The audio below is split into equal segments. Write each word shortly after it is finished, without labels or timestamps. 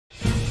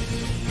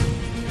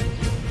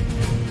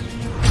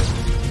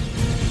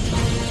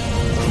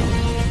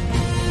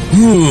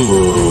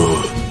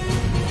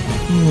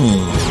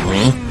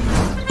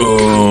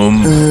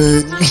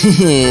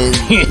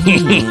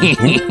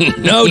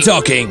No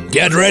talking.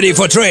 Get ready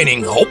for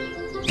training.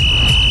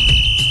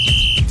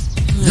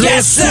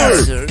 Yes,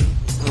 sir!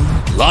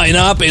 Line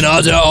up in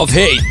order of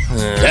hate.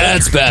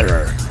 That's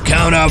better.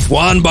 Count off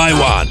one by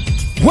one.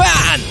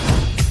 1,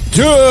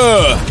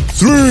 2,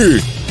 3,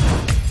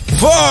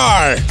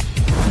 4.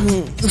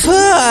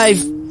 5.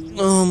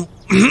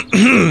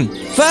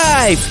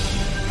 5.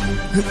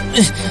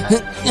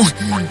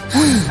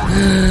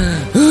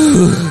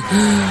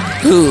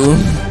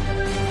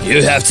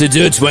 You have to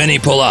do 20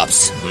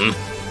 pull-ups.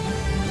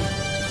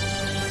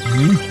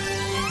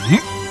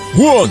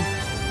 1,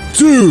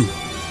 2,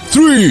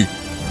 3,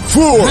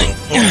 4.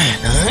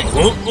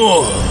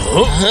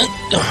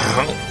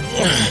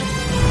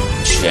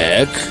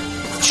 Check.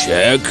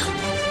 Check.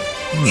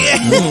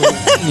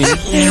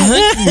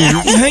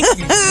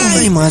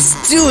 I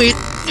must do it.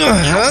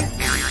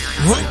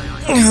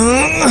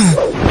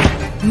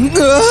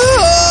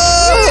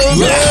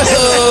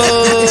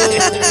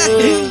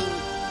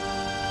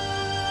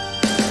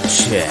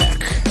 Check.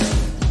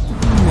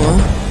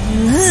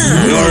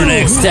 Your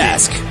next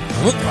task.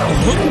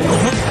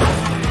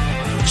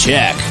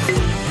 Check.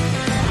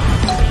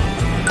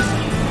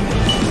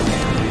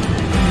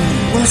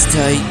 Must I?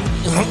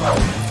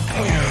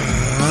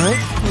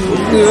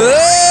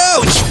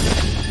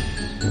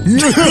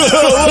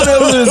 What a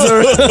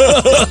loser!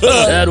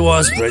 That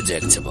was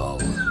predictable.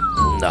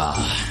 Nah.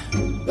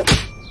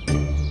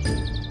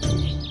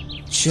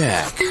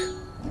 Check.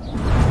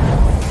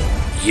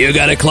 You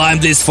gotta climb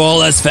this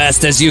fall as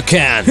fast as you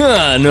can.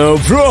 No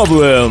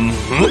problem.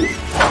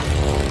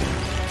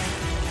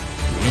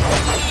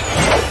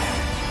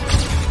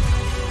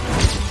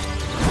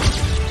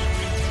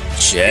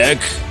 Check.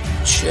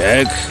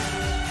 Check.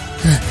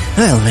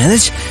 I'll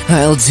manage.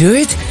 I'll do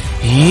it.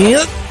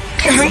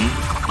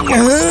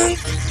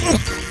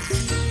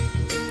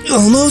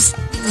 Almost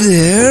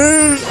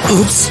there.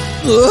 Oops.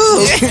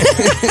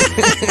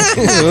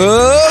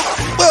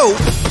 Whoa.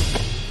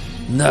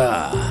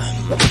 Nah.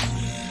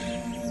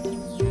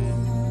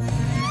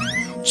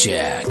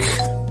 Check.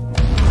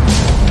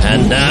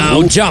 And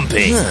now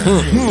jumping.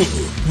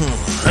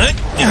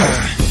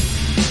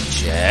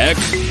 Check.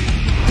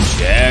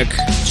 Check.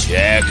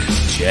 Check.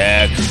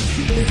 Check.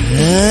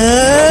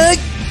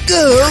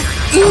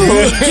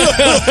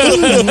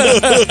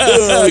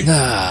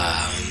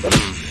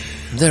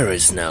 There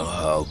is no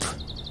hope.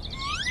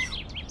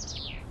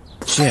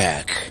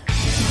 Check.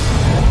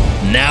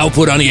 Now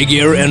put on your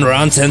gear and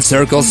run 10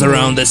 circles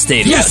around the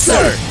stadium. Yes,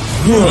 sir!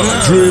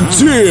 Dream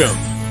team!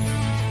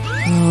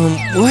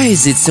 Why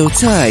is it so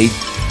tight?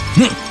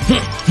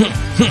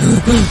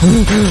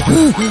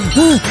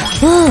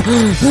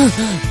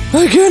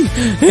 I can't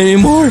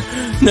anymore.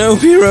 No,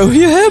 Piro,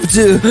 you have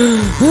to.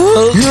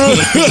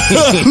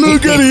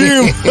 Look at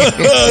him!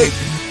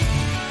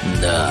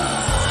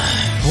 Nah,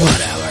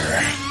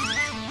 whatever.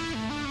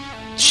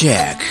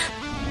 Check.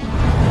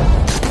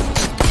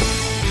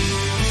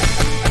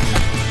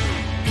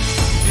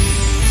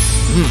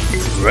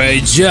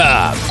 Great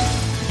job.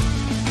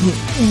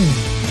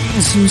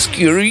 So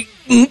scary.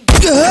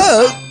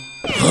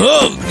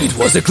 Oh, it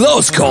was a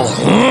close call.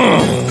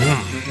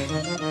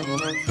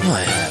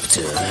 I have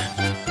to.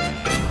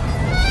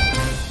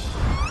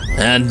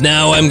 And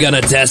now I'm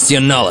gonna test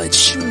your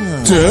knowledge.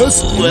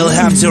 Test? We'll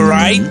have to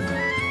write.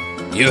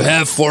 You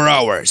have 4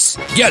 hours.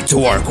 Get to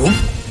work.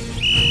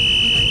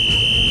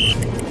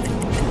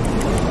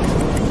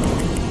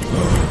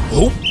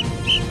 Oh.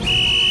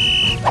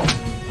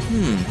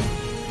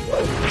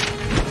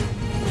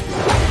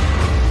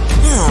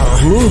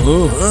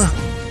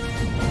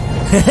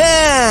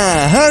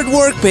 Hard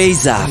work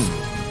pays off.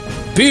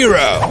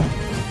 Piro,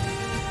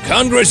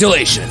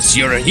 congratulations,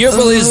 you're a new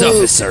police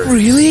officer.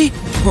 Really?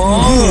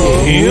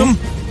 Him?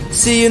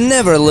 See you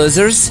never,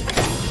 losers.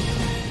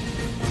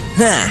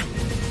 Ha!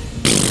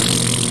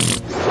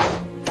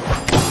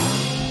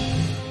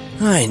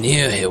 I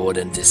knew he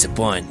wouldn't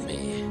disappoint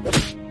me.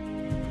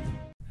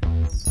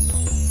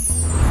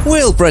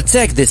 We'll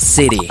protect this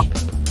city.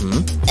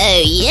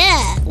 Oh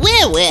yeah,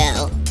 we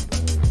will.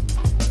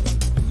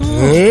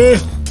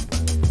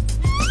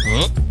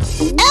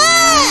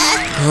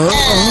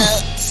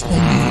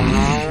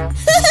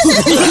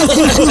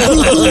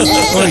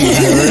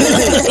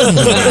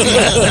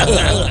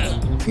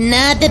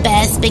 Not the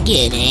best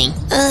beginning.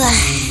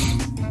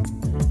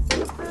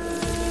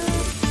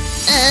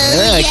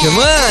 Come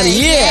on,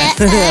 yeah!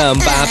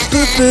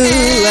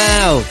 Ba-boo-boo,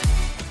 ow.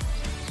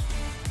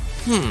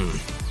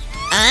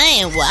 I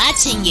am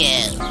watching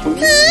you.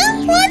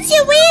 Huh? What's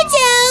your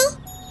weirdo?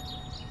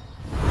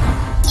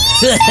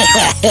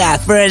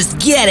 First,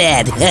 get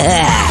it!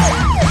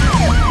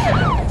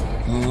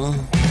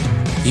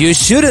 You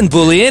shouldn't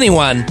bully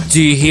anyone.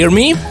 Do you hear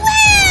me? Wow,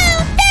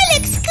 that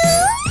looks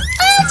cool.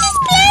 I'll just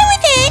play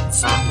with it.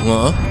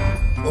 Huh?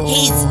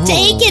 He's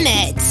taking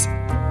it.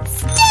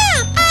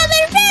 Stop! I'll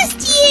arrest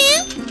you.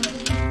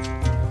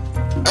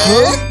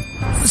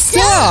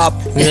 Stop!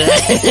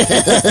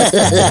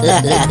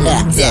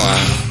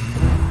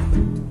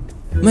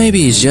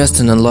 Maybe it's just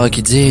an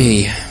unlucky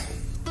day.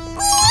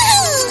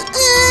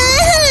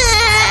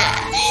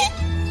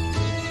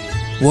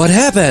 What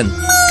happened?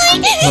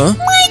 Huh?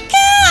 My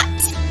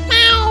cat!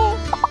 Meow.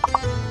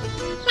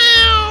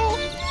 Meow.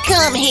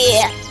 Come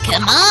here.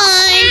 Come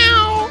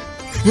on.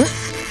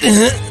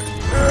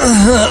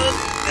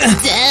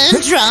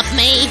 Don't drop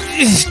me.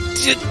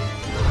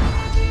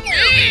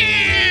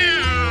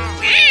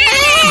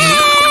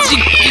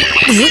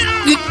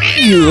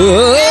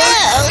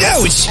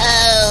 Ouch!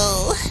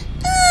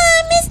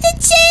 Oh, Mr.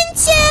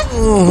 Ginger.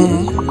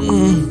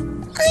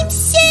 I'm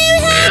so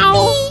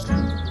happy.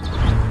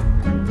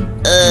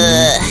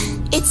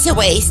 It's a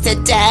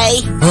wasted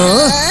day.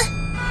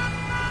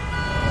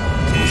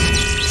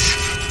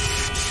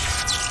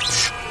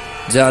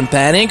 Don't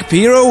panic,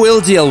 Piro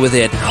will deal with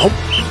it.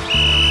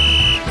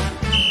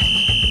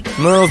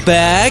 Move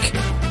back.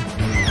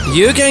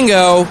 You can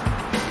go.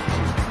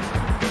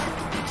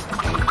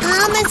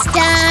 Almost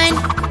done.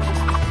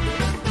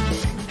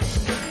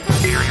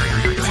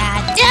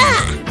 Ta-da!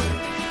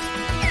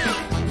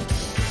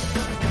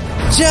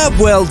 Job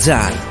well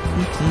done.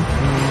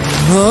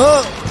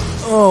 Huh?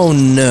 Oh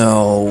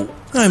no.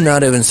 I'm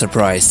not even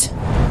surprised.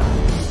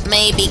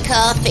 Maybe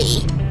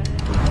coffee.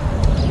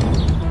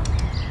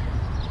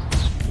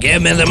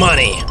 Give me the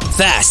money.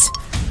 Fast.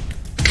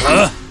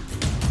 Huh?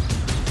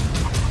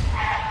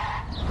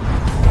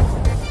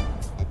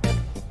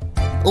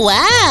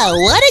 Wow,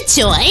 what a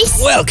choice!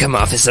 Welcome,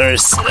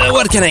 officers.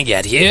 What can I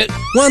get you?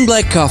 1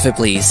 black coffee,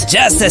 please.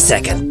 Just a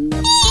second.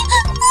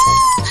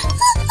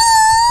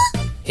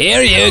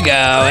 Here you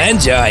go.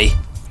 Enjoy.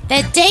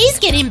 The day's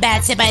getting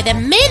better by the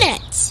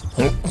minute.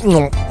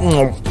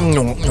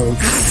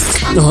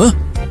 Huh?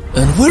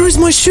 And where is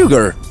my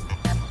sugar?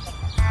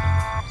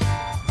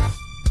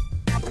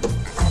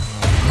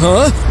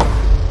 Huh?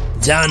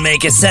 Don't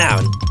make a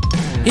sound.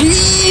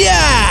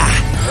 Yeah!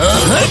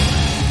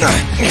 Wait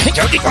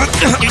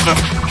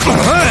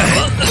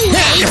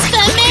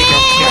for me!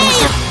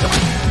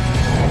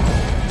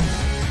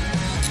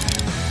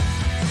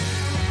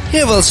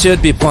 Evil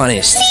should be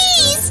punished.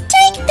 Please,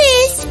 take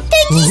this.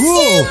 Thank you so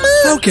Whoa! much.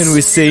 How can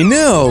we say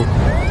no?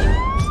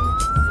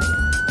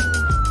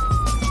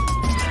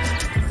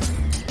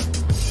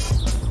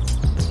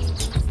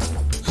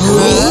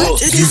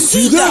 Did you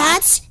see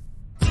that?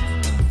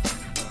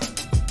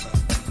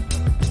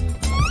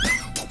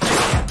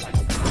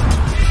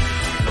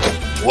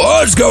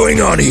 What's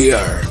going on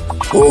here?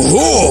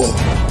 Oh-ho!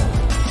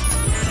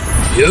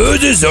 You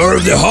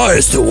deserve the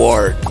highest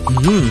award.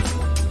 We've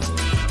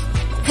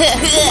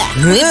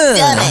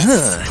done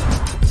it.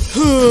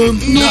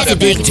 Not a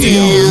big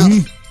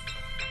deal.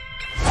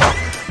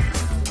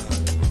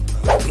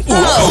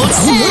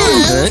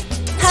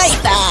 High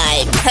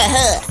five.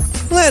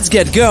 Let's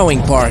get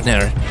going,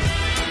 partner.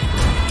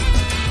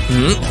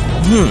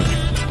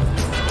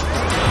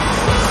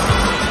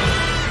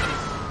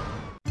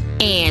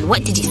 And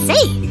what did you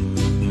say?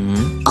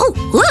 Oh,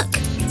 look!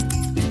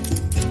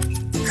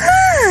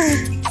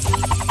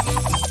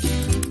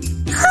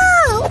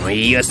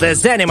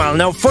 Useless animal,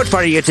 no food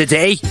for you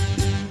today.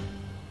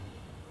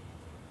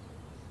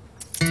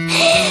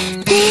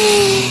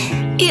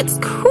 It's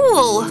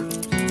cool!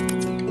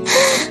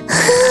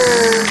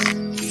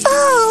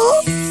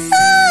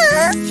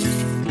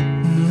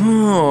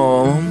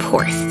 Oh,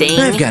 Poor thing.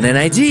 I've got an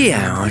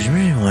idea. What's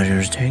really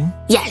interesting?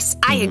 Yes,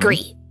 I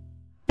agree.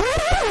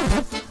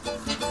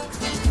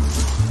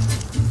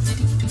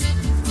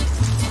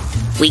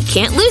 We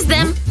can't lose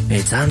them.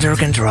 It's under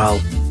control.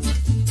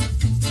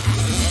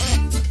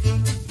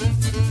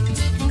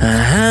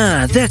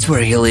 Aha, that's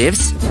where he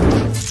lives.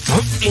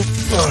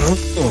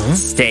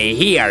 Stay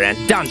here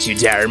and don't you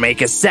dare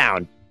make a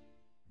sound.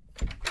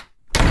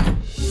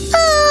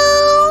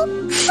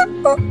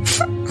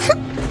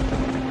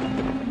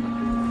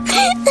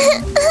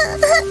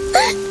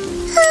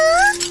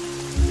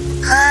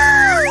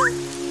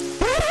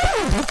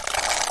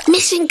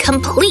 Mission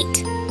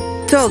complete.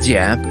 Told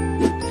ya.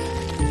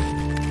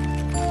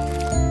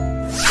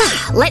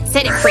 Let's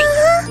set it free.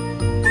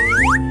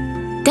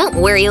 Don't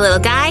worry, little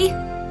guy.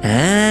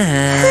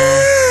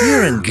 Ah,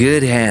 you're in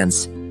good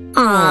hands.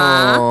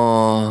 Aww.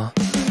 Oh.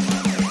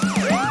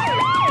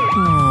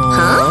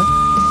 Huh?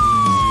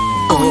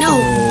 Oh no.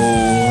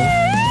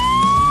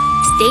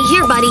 Stay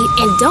here, buddy,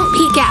 and don't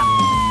peek out.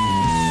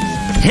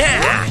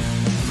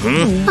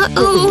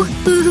 Uh-oh.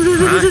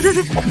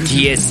 Do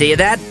you see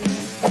that?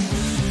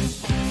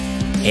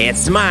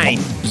 It's mine.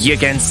 You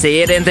can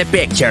see it in the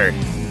picture.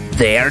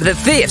 They're the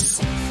thieves.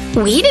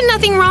 We did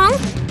nothing wrong.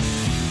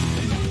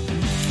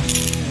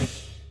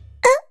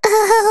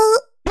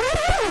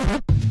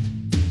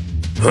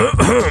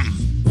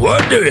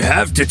 What do you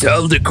have to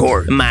tell the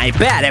court? My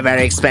bad, a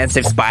very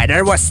expensive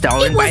spider was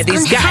stolen by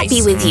these unhappy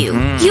guys. with you.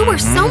 You were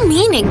so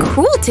mean and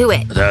cruel to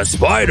it. The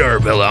spider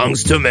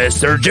belongs to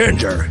Mr.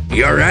 Ginger.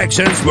 Your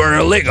actions were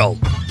illegal.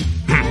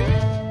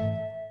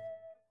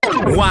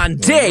 One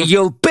day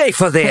you'll pay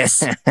for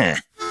this.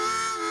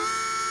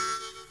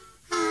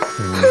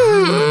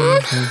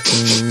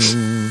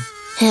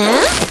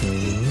 Huh?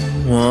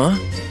 Huh?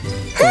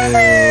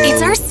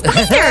 It's our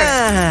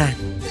spider!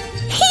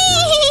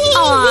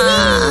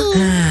 Aww.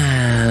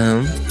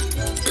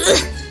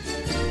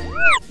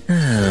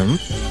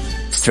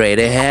 Straight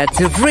ahead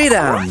to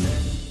freedom.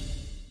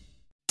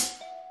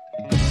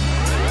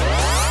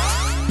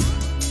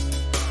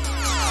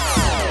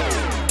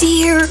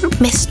 Dear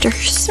Mr.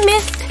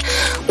 Smith,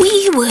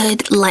 we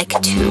would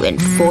like to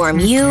inform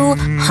you…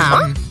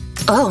 Huh?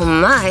 Oh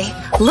my,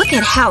 look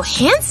at how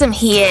handsome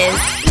he is!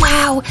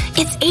 Wow,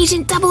 it's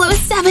Agent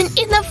 007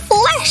 in the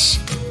flesh!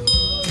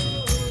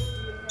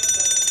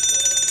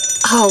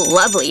 Oh,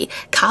 lovely.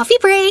 Coffee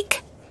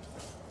break.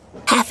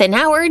 Half an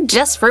hour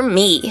just for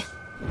me.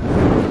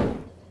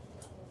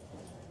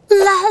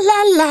 La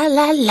la la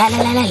la la la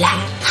la la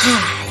la.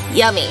 Ah,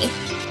 yummy.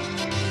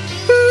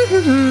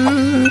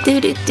 Do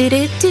do do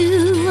do do.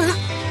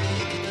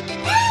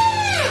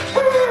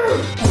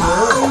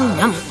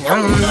 Nom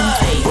nom.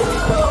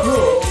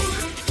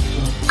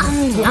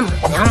 Nom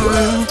nom.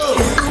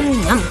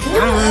 Nom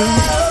nom.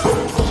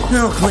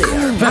 No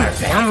clear.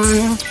 Perfect.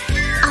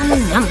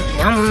 Nom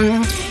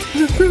nom.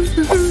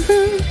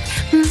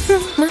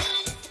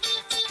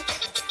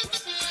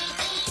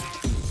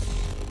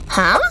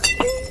 Huh?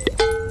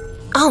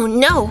 Oh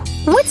no!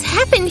 What's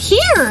happened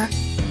here?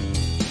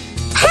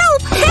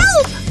 Help!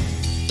 Help!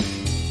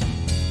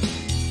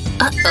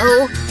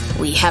 Uh-oh.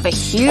 We have a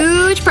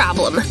huge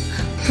problem.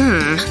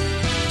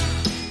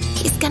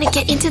 He's gonna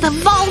get into the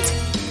vault.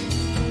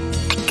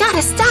 I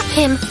gotta stop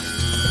him.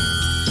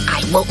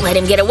 I won't let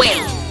him get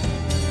away.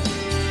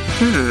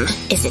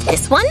 Is it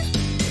this one?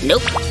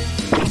 Nope.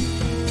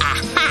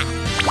 Aha!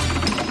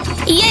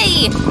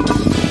 Yay!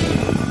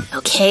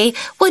 Okay,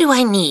 what do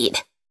I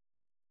need?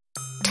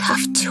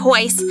 Tough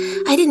choice.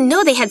 I didn't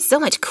know they had so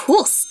much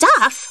cool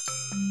stuff.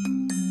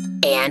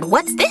 And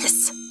what's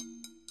this?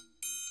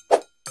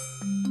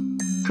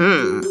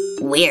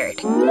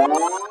 Weird.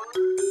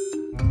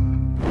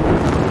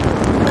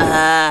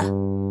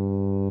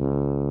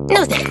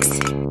 No thanks.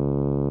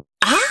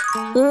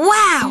 Ah?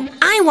 Wow!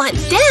 I want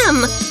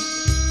them!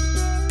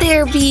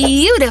 They're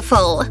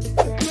beautiful.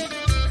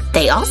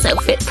 They also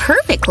fit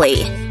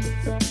perfectly.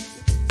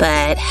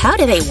 But how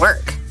do they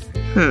work?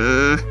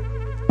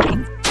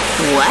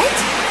 What?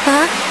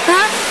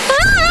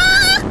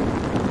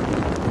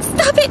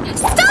 Stop it!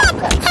 Stop!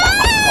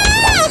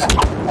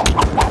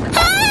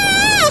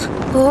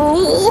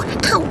 Oh!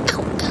 Ow,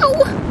 ow, ow!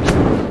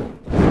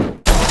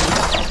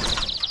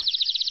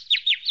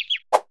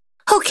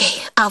 Okay,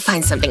 I'll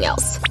find something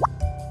else.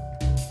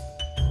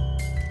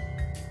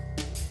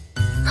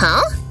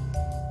 Huh?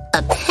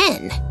 A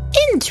pen.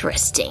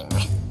 Interesting.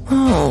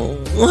 Oh,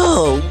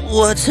 whoa,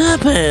 what's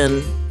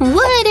happened?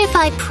 What if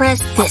I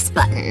press this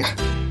button?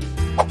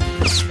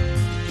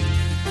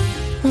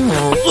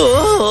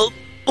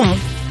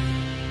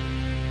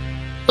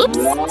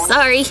 Oops,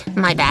 sorry,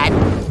 my bad.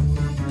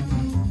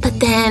 But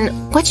then,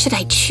 what should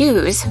I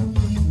choose?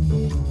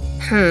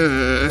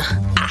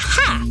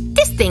 Aha!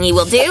 This thingy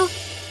will do!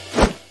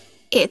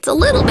 It's a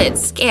little bit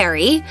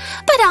scary,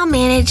 but I'll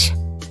manage.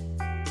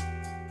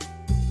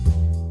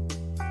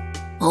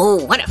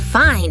 Oh, what a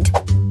find!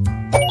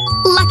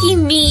 Lucky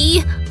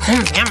me!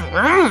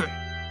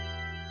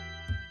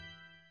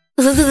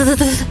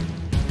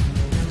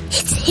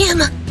 It's him!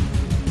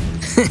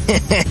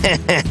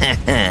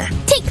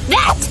 Take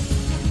that!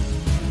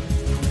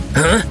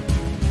 Huh?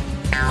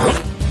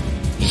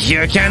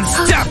 You can't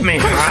stop me!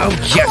 I'll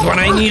get what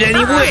I need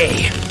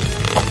anyway!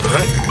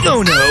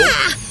 Oh no!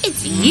 Ah,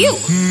 it's you!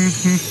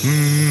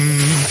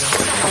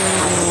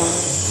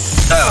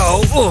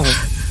 Oh!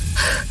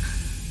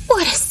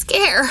 What a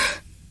scare!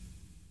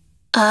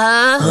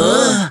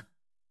 Huh?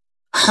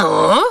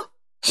 Huh?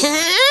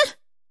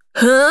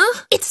 Huh?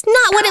 It's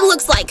not what it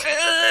looks like!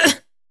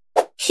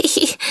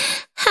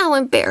 How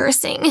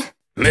embarrassing.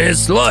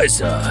 Miss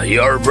Liza,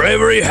 your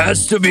bravery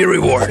has to be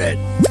rewarded.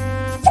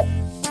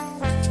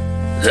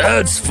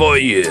 That's for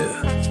you.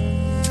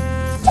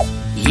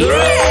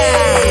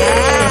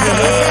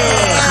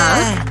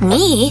 Huh?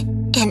 Me?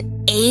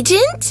 An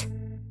agent?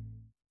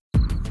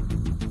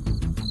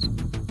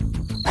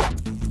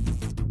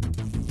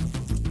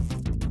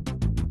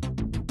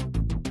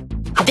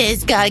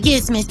 This guy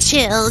gives me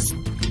chills.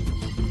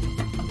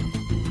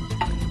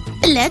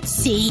 Let's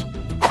see.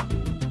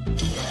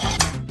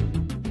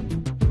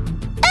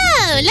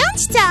 Oh,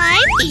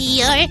 lunchtime!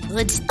 You're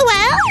good.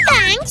 Well,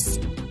 thanks.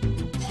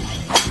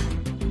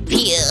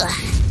 Pear.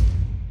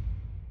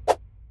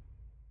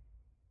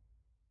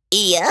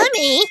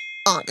 Yummy.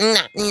 Oh,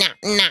 nah, nah,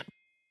 nah.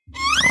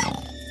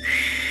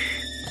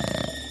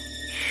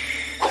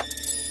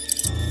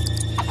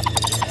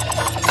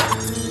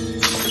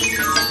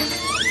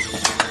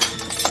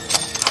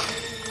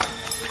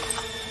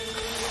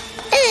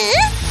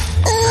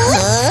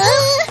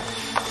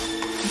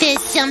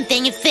 There's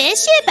something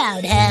fishy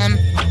about him.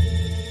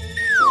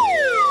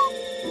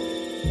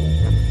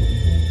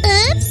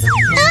 Oops.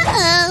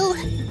 Uh-oh.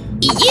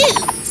 You!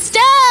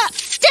 Stop!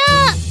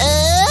 Stop!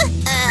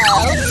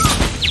 Oh.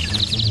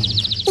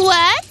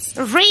 What?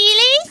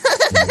 Really?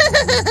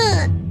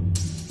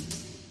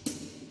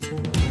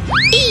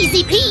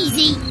 Easy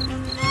peasy.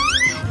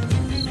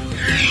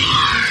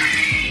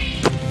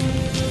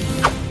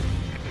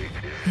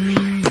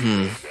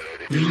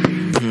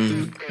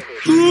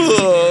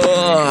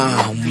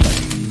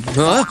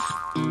 Huh?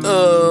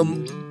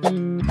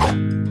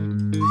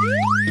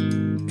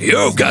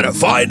 You've got to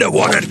find a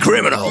wanted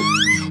criminal.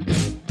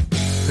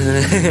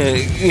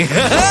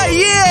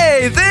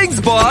 Yay! Thanks,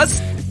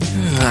 boss!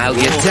 I'll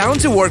get down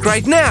to work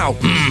right now.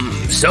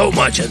 So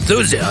much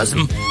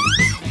enthusiasm.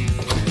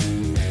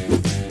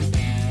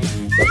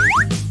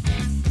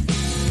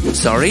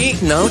 Sorry,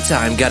 no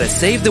time. Gotta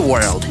save the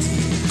world.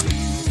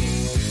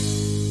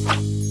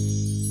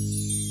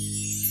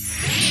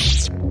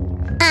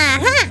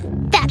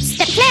 That's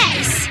the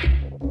place.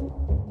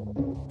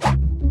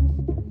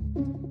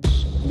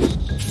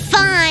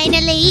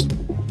 Finally,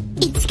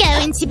 it's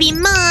going to be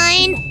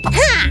mine.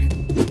 Ha!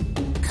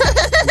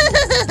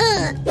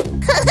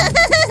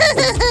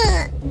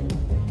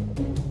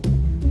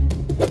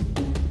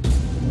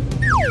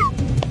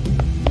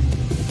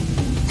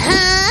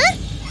 Huh?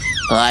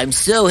 I'm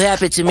so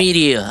happy to meet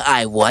you.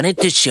 I wanted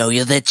to show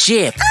you the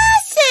chip.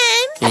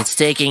 Awesome! It's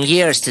taking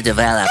years to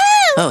develop.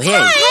 Oh, hey.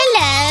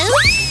 Hello!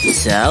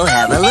 So,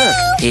 have a look.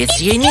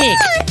 It's unique.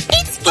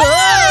 It's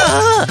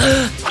Ah!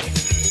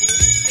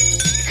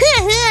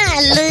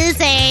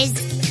 Losers!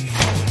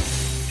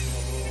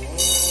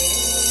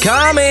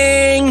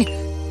 Coming!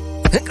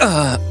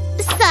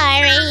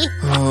 Sorry.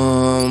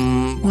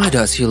 Why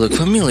does he look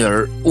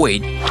familiar?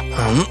 Wait.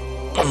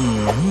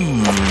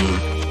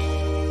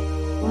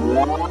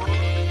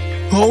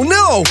 Oh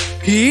no!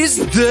 He's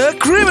the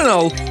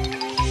criminal!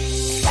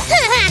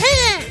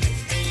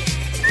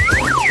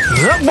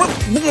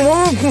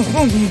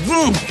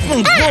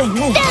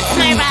 That's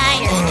my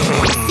ride.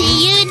 See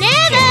you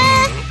never.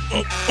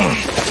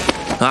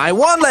 I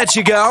won't let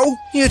you go!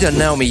 You don't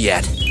know me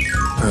yet.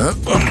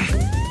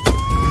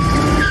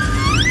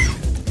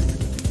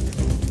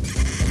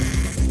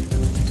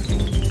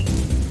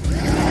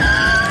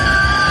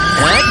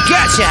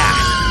 Gotcha!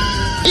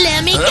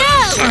 Let me go.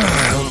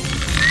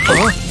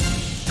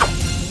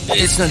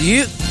 It's not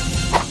you.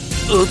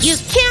 Oops. You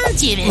can't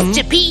do this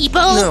to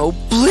people. No,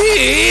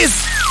 please!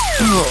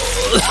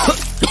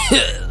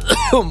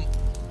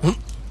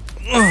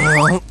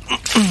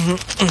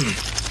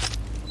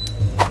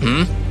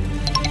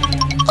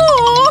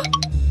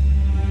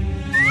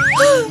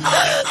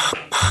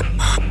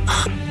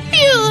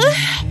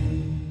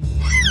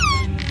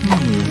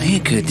 He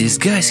could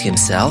disguise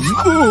himself.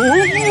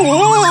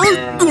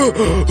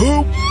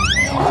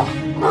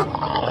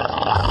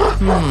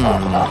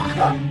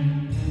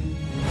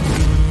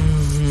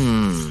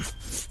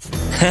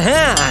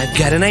 Haha, I've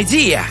got an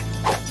idea.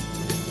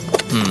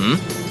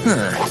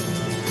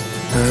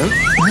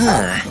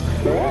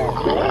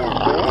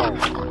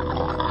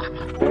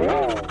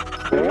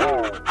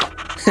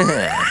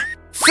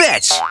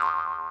 Fetch!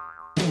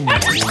 No!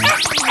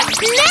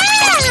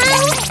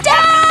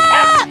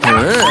 Stop!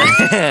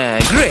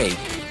 Great.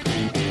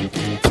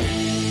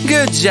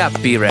 Good job,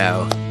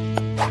 Piro.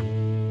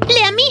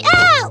 Let me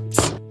out.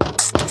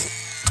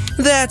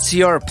 That's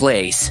your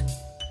place.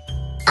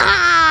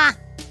 Ah!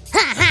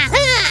 Ha ha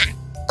ha!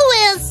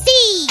 We'll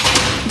see.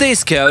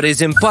 This code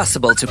is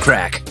impossible to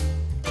crack.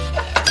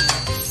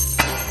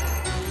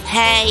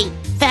 Hey,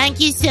 thank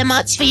you so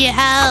much for your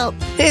help.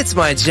 It's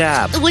my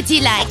job. Would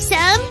you like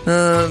some?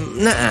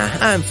 Nah,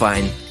 I'm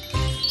fine.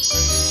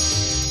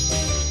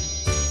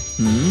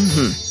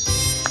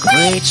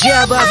 Great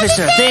job,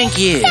 officer. Thank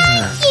you.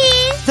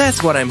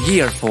 That's what I'm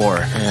here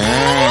for.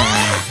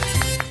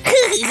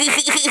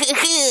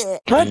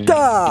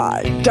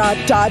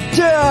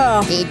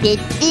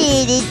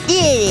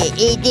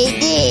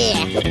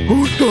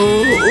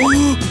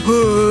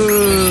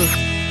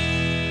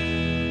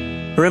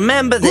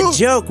 Remember the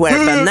joke where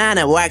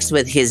Banana works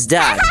with his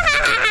dog?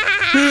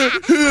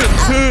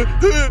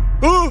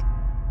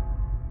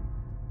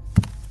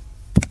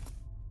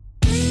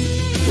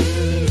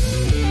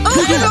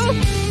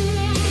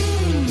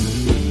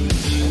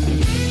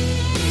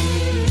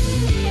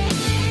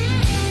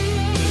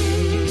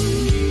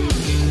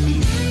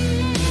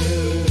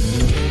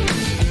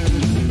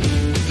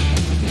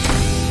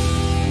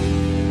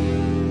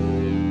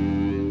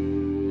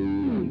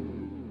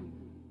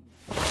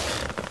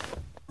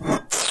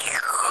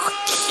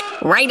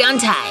 Right on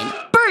time.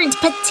 Burnt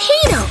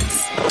potatoes!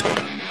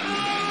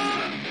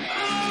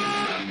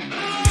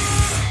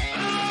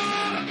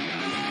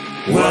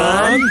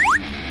 One,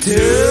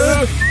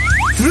 two,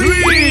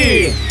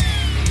 three!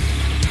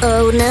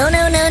 Oh, no.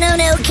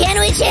 Can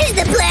we change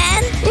the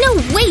plan? No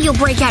way you'll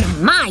break out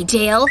of my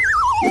jail!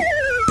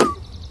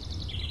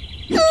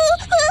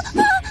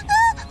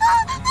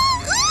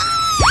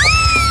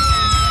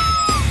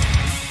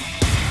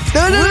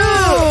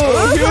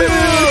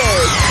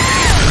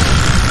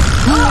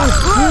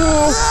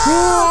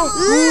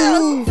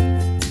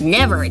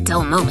 Never a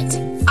dull moment.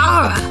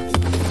 Ah!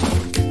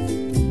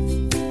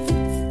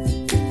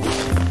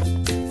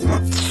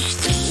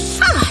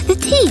 Ah, the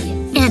tea!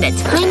 And a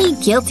tiny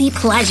guilty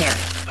pleasure.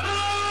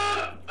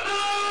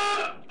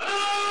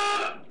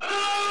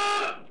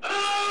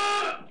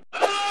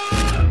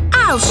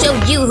 I'll show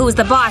you who's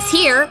the boss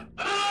here.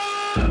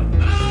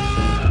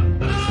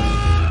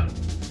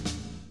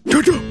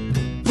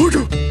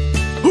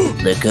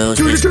 The coast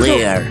is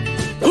clear.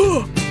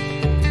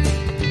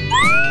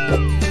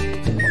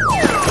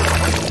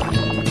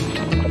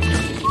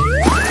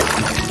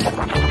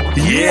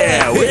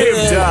 Yeah,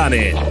 we've done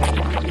it!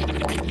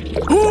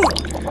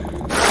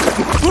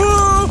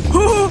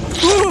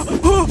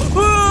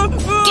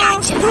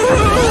 Gotcha!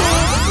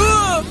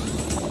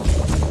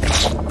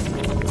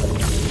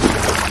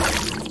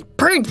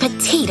 Burned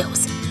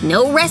potatoes.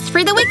 No rest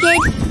for the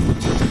wicked.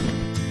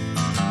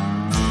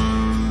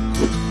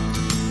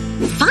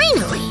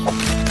 Finally!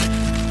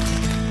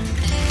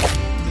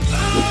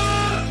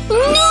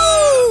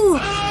 No!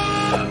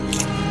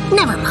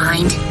 Never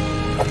mind.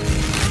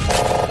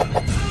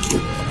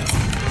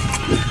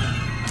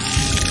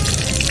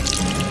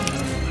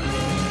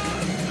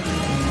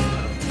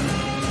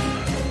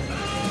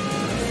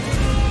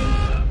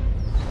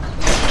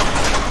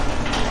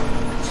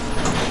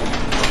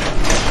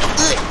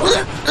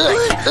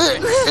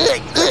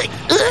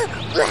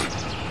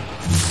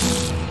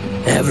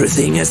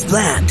 Everything is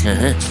planned.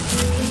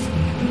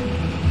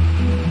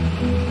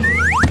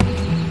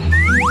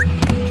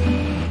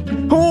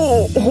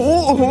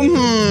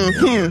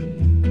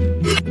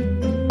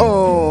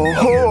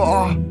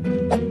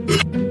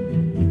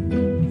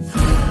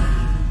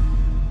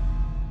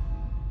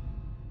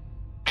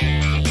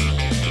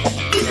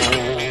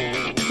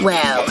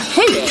 Well,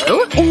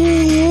 hello.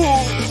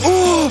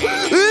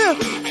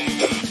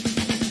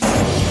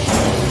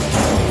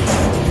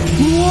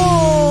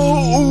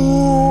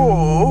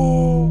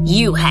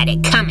 You had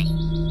it coming.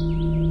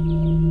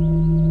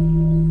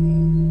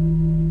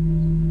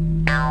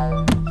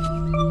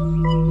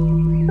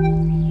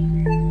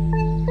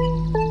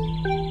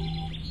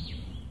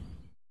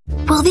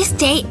 Will this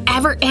day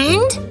ever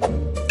end?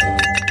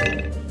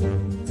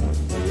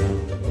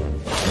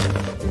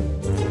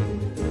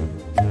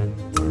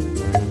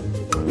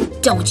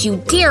 Don't you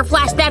dare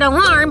flash that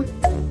alarm!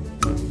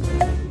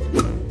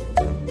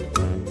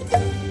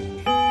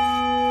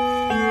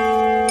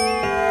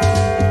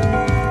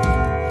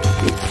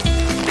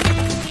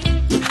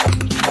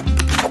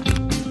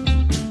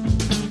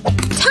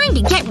 Time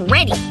to get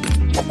ready!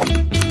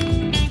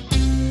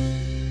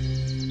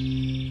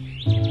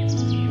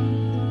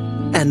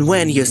 And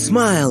when you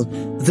smile,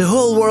 the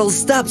whole world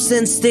stops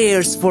and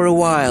stares for a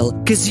while,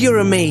 'cause you're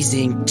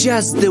amazing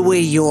just the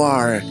way you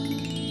are.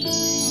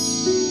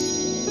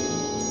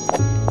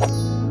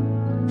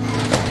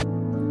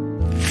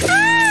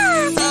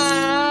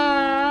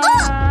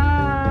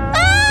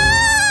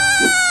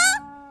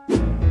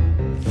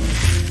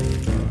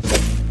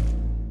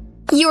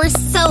 You're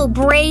so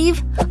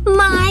brave,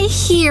 my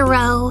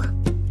hero.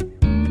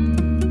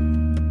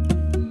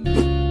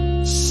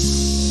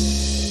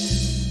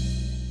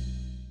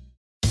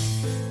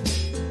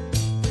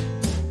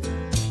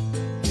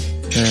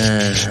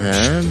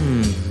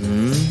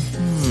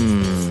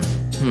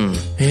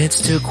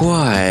 It's too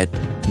quiet.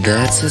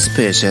 That's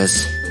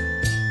suspicious.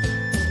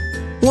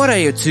 What are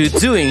you two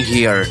doing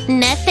here?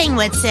 Nothing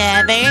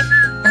whatsoever.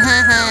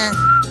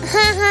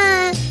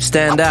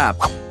 Stand up.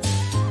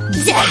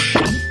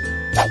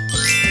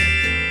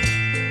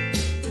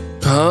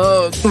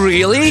 Oh,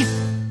 really?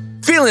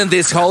 Fill in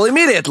this hole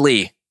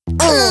immediately.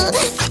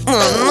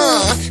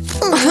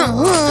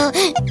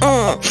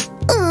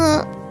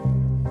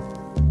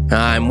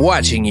 I'm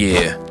watching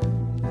you.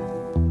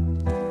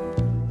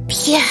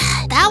 Yeah,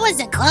 that was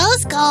a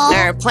close call.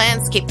 Our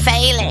plans keep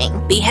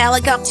failing. The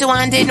helicopter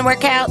one didn't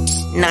work out.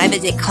 Neither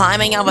did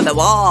climbing over the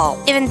wall.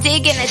 Even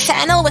digging a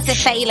tunnel was a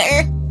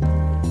failure.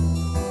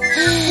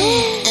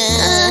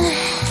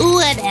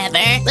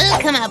 Whatever. We'll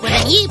come up with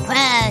a new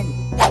plan.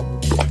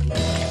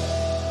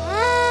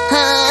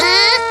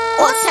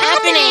 What's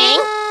happening?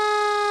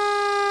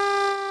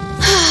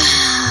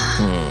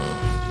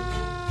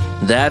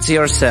 That's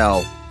your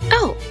cell.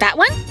 Oh, that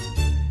one?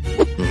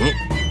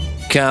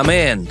 Come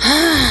in.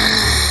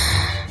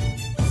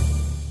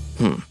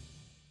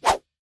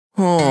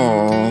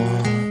 Oh.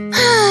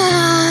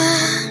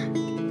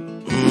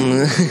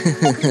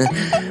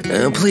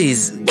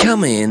 Please,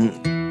 come in.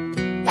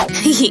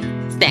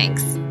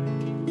 Thanks.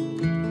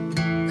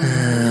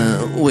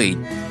 Wait,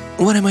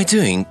 what am I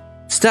doing?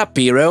 Stop,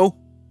 Piro.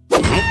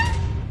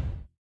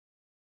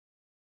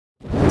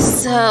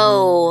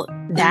 So,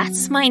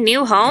 that's my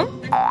new home?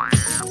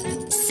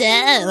 So,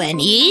 a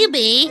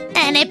newbie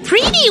and a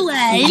pretty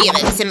one. Give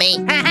it to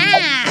me.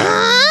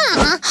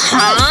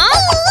 Huh?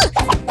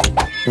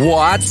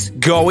 What's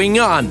going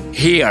on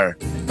here?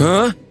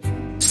 Huh?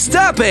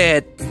 Stop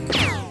it!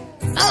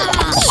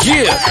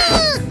 You!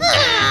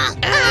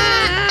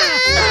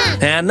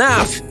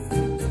 Enough!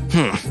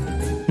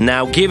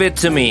 Now give it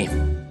to me.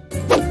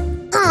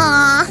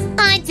 Aw,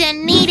 I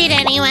didn't need it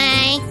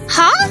anyway.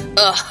 Huh?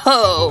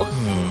 Oh.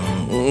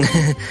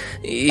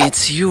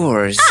 It's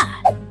yours.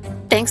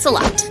 Thanks a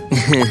lot.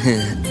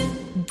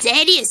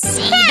 Did you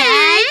see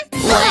that?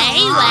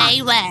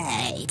 Wait.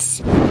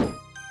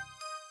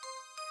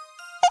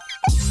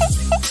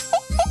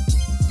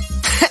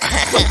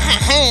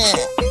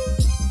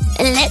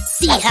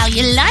 how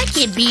you like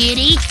it,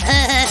 beauty.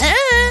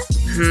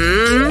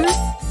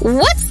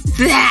 What's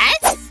that?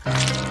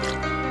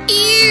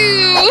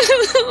 Ew!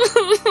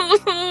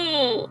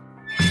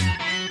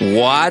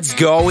 What's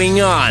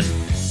going on?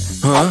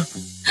 Huh?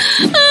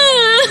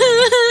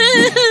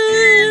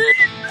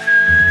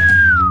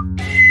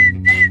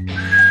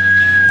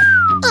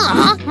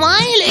 Aw,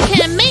 why look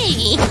at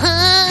me,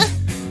 huh?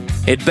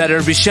 It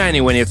better be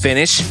shiny when you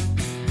finish.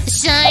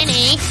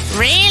 Shiny?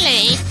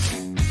 Really?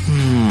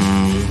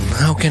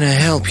 How can I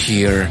help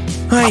here?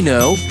 I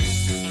know.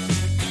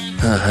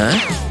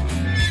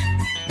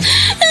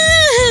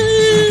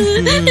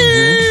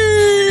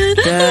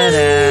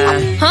 Ta-da!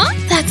 Huh?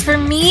 That's for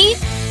me?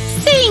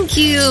 Thank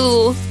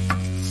you!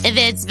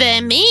 That's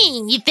for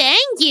me,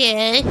 thank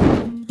you.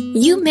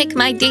 You make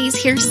my days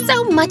here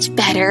so much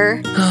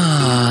better.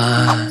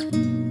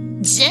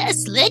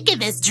 Just look at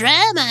this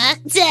drama.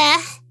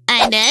 Duh.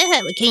 I know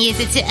how we can use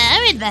it to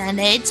our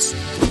advantage.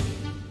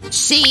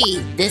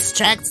 She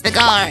distracts the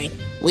guard.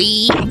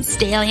 We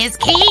steal his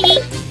key.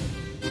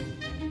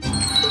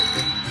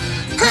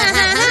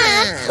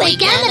 We're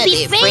gonna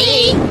be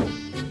free.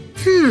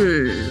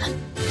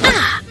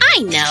 I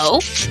know.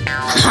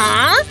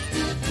 Huh?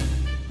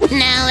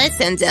 Now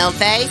listen,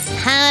 Dollface.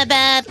 How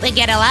about we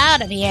get all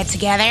out of here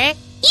together?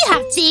 You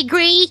have to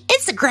agree.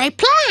 It's a great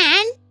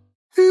plan.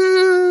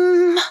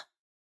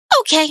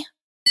 Okay.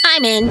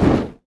 I'm in.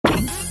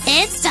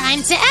 It's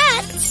time to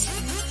act.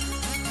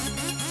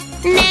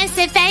 No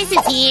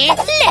surprises here.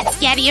 Let's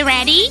get you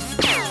ready.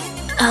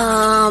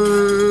 Now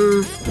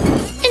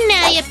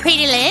your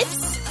pretty lips.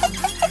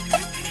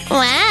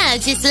 Wow,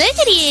 just look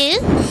at you.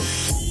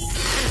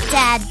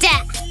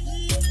 Da-da.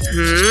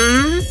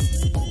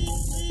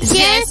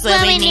 Just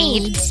what we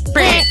need.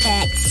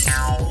 Perfect.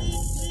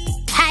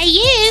 Hi,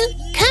 you.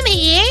 Come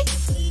here.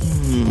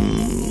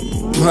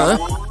 Huh?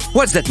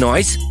 What's that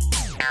noise?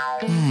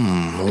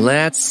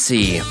 Let's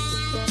see.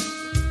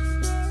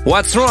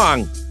 What's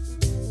wrong?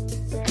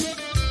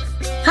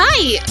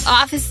 Hi,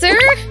 officer.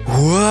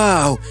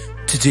 Wow!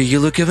 Today you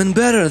look even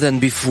better than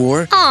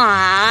before.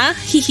 Aww.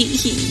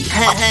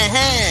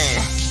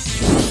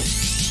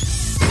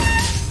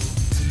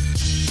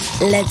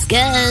 Let's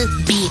go.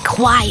 Be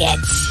quiet.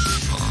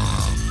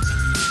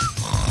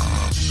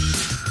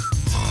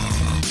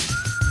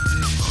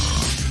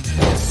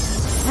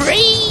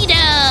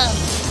 Freedom!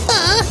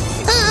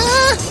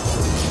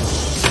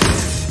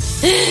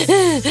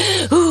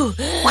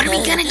 What are we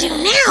gonna do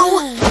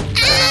now?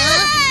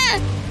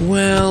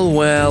 Well,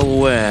 well,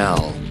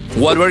 well.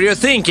 What were you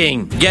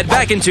thinking? Get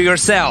back into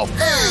yourself.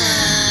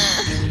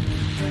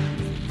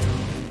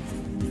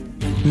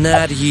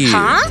 Not you.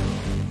 Huh?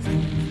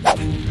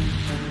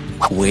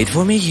 Wait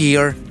for me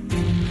here.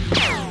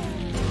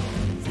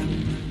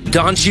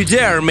 Don't you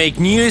dare make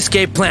new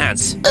escape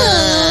plans.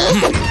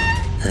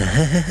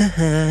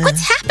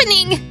 What's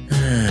happening?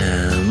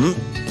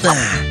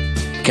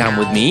 Come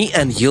with me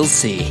and you'll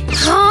see.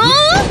 Huh?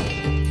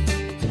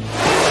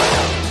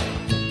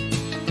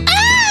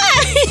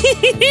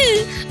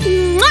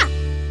 Mwah!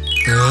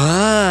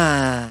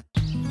 Ah.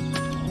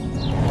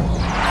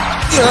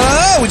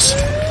 Ouch!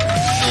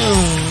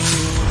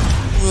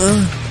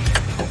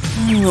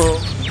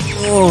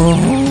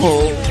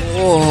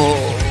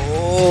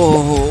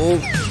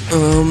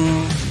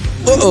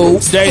 Uh-oh.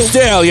 Stay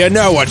still, you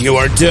know what you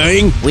are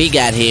doing. We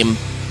got him.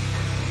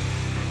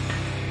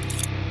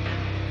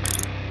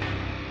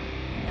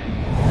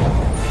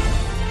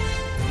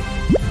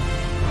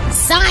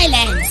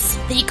 Silence!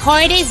 The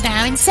court is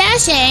now in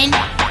session.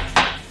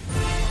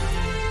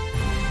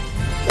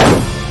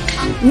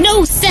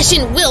 No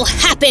session will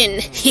happen!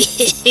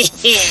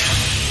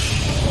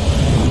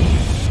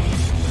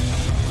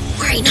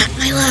 Worry not,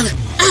 my love.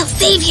 I'll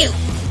save you!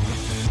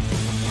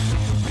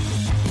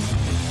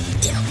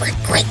 They'll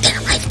regret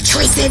their life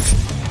choices.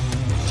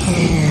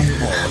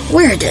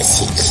 Where does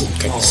he keep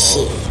the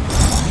key?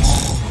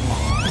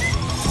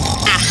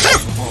 Aha!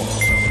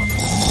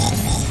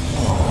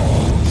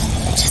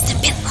 Just a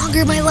bit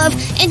longer, my love,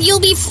 and you'll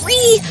be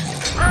free!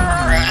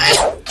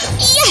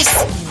 Yes!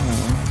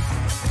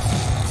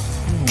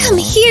 Come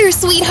here,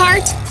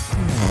 sweetheart!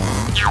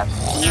 Come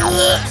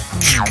on!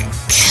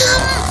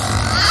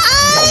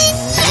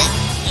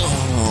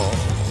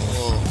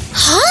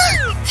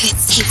 Huh? It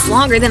takes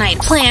longer than I had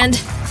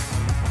planned.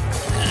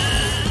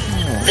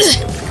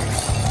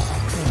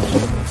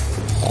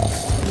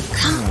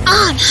 Come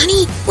on,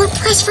 honey! We're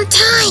pressed for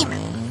time!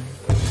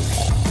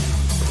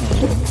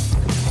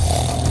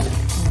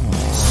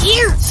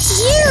 Here!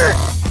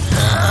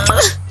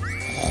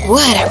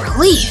 What a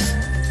relief!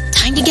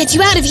 Time to get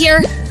you out of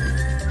here!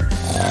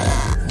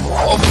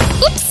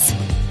 Oops!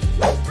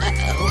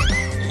 Uh-oh.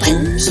 But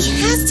he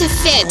has to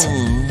fit!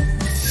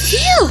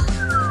 Phew!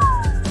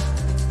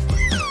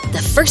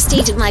 The first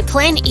stage of my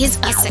plan is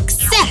a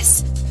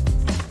success!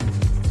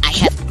 I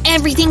have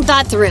everything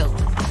thought through.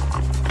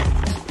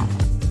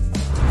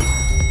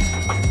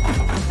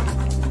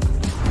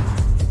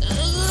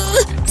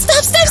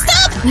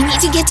 Stop! We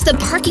need to get to the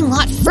parking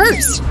lot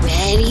first.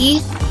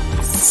 Ready,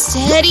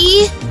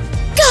 steady,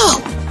 go!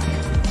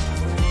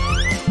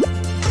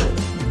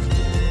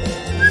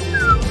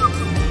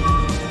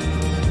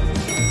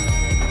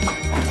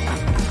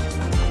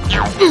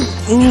 Wait,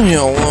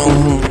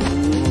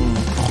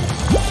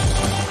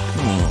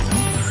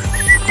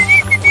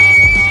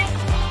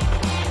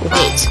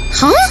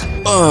 huh?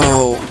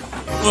 Oh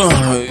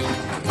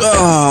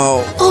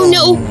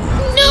no!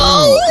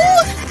 No!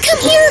 Come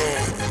here!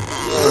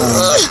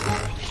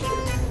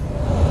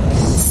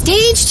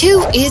 Stage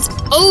 2 is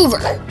over.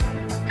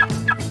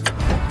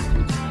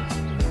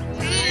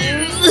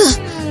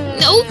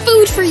 No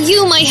food for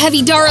you, my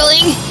heavy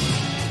darling.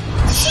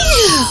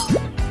 Phew.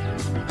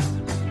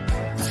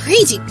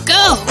 Free to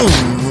go.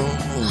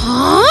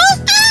 Huh?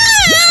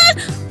 Ah!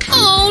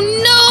 Oh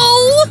no!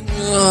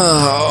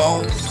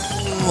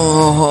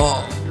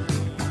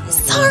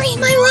 Sorry,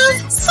 my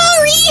love.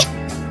 Sorry.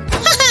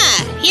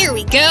 Haha! Here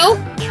we go.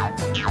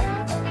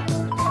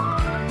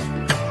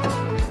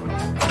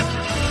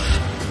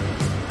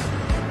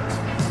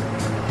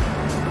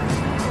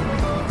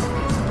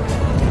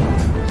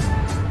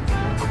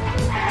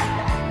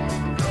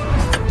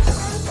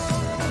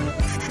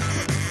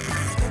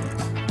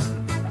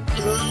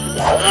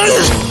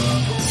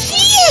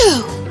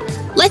 Phew!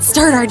 Let's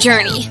start our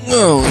journey.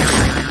 No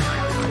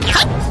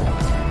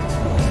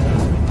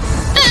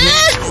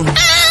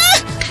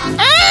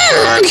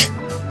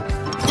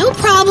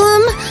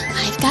problem.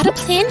 I've got a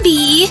plan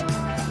B.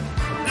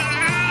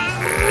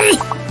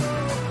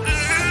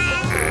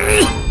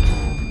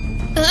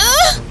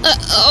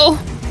 Uh-oh.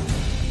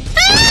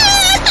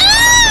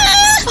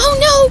 Oh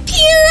no,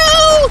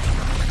 Piro!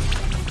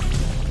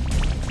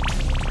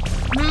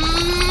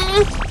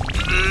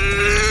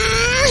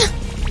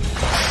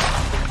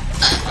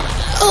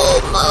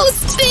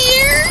 Almost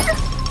there.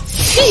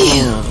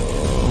 Phew.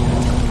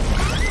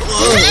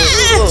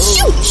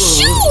 Shoo!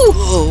 Shoo!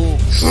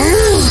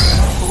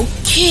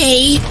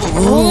 Okay.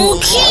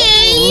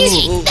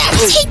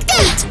 Take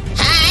that!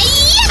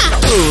 Hi-ya!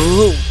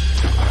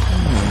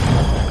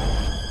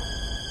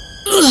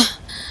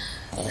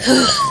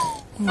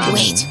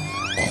 Wait,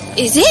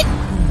 is it?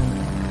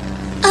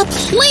 A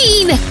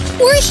plane!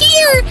 We're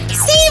here!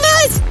 Save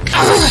us!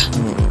 Aha!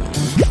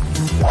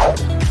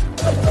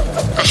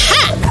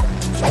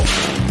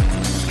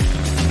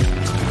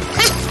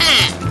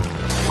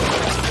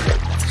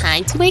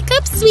 Time to wake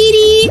up,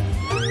 sweetie!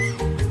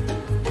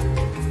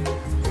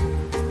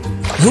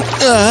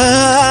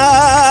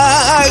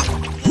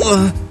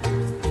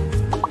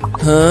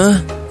 Huh?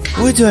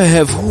 Why do I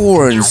have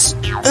horns?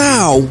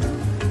 Ow!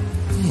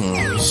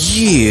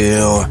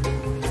 You!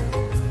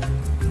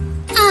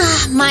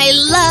 Ah, my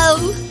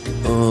love!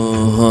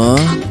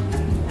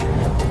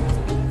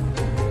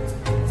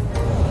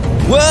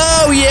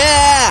 Whoa,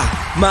 yeah!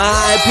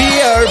 My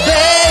Pear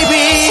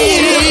baby!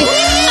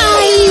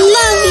 I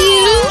love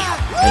you!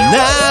 And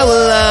I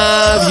will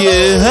love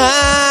you!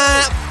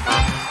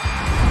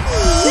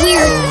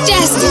 We're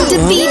destined to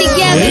be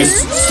together!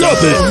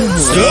 Stop it!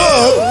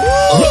 Stop!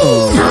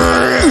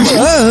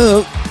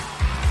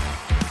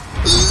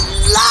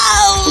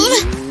 Love!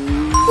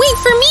 Wait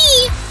for me!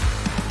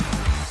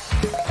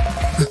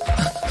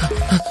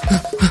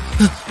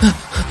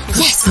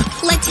 Yes,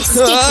 let's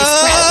escape this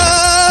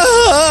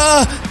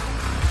crowd.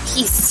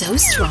 He's so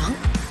strong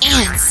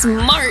and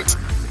smart.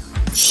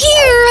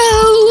 Piro!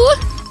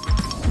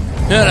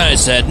 And I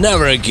said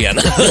never again.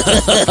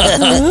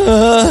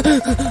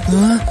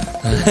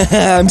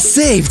 I'm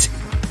saved!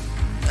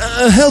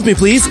 Help me,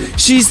 please.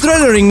 She's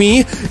threatening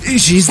me.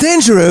 She's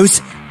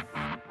dangerous.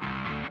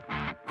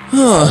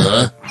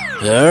 Her?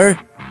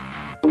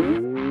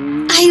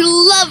 I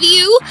love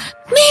you!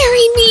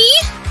 Marry me!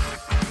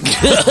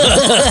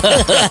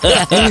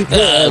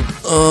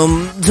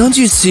 Don't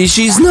you see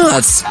she's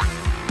nuts?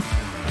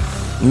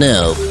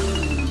 No.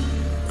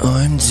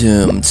 I'm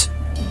doomed.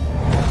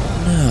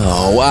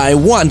 No, I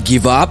won't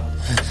give up.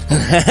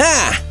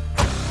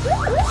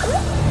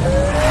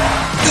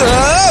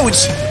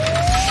 Ouch!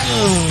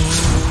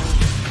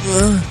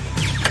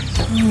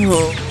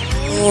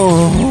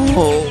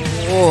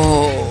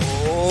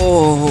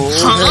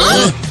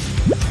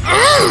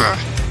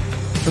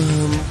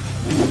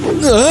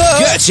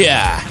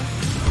 Gotcha!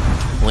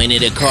 We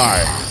need a car.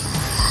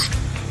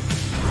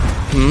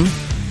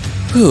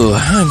 Ooh,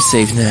 I'm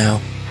safe now.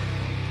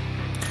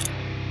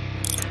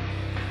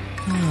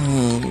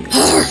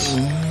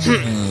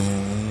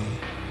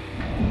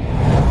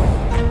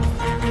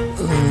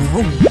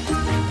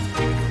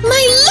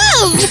 My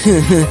love!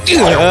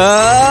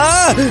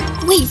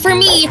 Wait for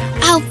me!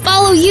 I'll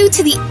follow you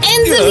to the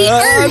ends of the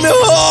earth! No!